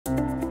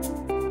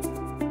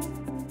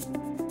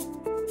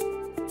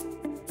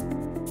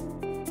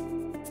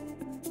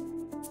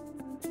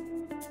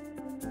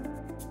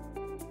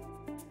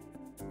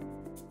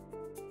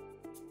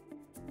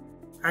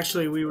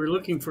Actually, we were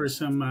looking for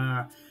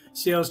some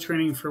sales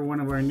training for one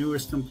of our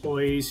newest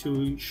employees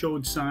who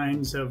showed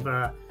signs of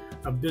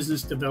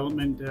business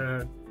development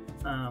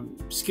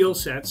skill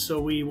sets.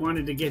 So we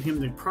wanted to get him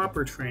the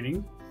proper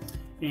training,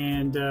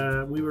 and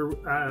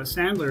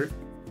Sandler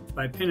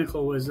by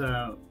Pinnacle was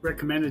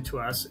recommended to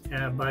us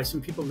by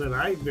some people that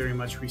I very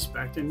much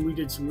respect, and we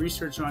did some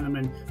research on them,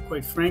 and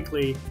quite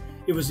frankly,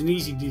 it was an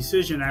easy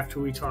decision after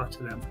we talked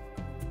to them.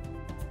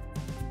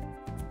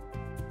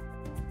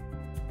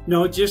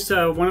 No, just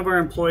one of our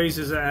employees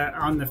is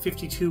on the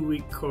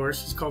 52-week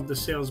course. It's called the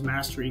Sales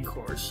Mastery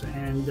course,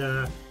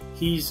 and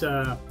he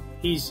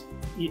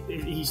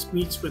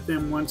meets with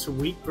them once a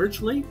week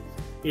virtually.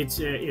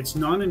 It's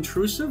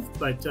non-intrusive,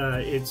 but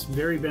it's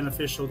very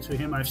beneficial to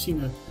him. I've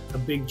seen a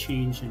big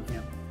change in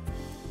him.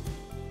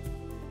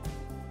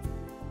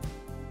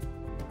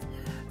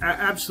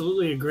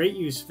 Absolutely a great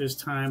use of his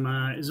time.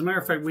 As a matter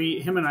of fact,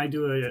 him and I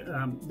do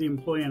the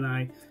employee and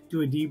I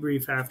do a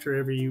debrief after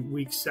every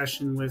week's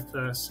session with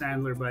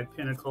Sandler by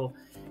Pinnacle,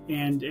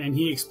 and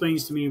he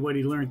explains to me what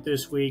he learned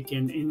this week,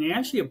 and he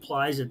actually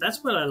applies it.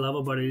 That's what I love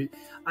about it.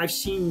 I've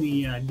seen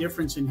the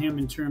difference in him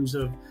in terms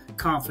of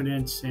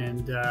confidence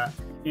and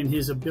in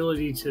his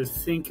ability to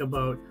think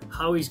about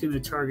how he's going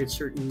to target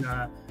certain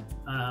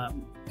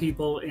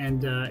people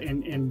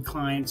and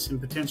clients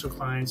and potential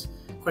clients.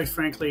 Quite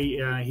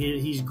frankly,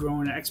 he's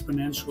grown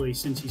exponentially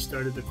since he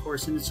started the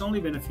course, and it's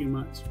only been a few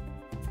months.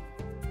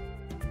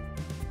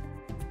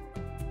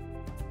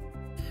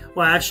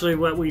 Well, actually,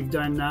 what we've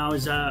done now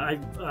is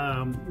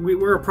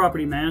we're a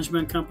property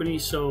management company,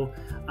 so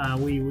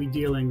we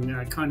deal in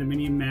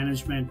condominium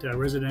management,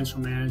 residential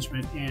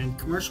management, and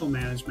commercial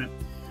management.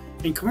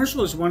 And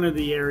commercial is one of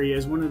the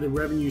areas, one of the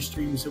revenue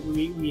streams that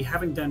we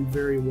haven't done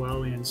very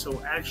well in.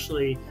 So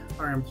actually,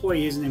 our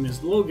employee, his name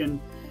is Logan,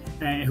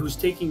 who's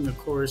taking the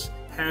course,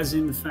 has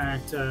in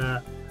fact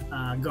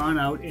gone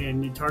out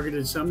and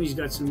targeted some. He's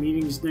got some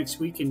meetings next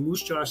week in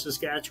Moose Jaw,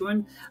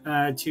 Saskatchewan,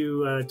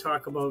 to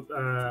talk about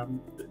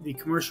the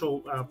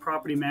commercial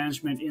property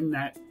management in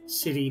that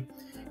city.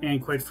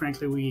 And quite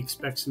frankly, we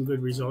expect some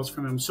good results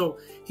from him. So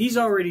he's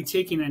already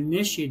taken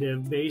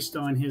initiative based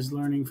on his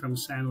learning from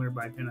Sandler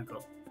by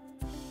Pinnacle.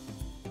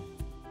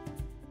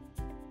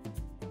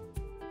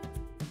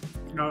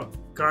 Oh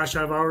gosh,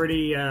 I've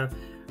already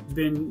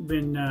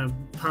been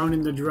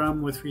pounding the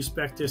drum with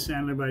respect to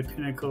Sandler by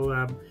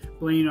Pinnacle.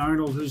 Blaine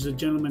Arnold, who's the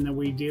gentleman that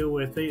we deal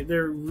with,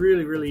 they're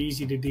really, really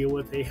easy to deal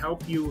with. They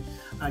help you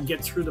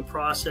get through the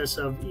process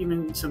of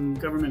even some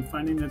government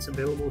funding that's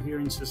available here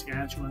in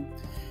Saskatchewan.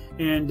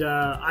 And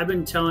I've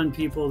been telling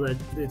people that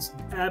it's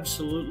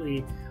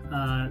absolutely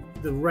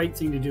the right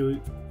thing to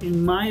do.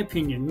 In my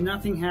opinion,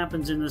 nothing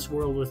happens in this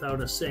world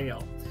without a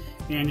sale.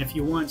 And if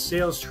you want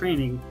sales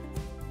training,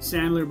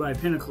 Sandler by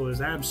Pinnacle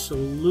is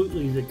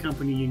absolutely the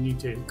company you need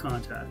to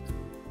contact.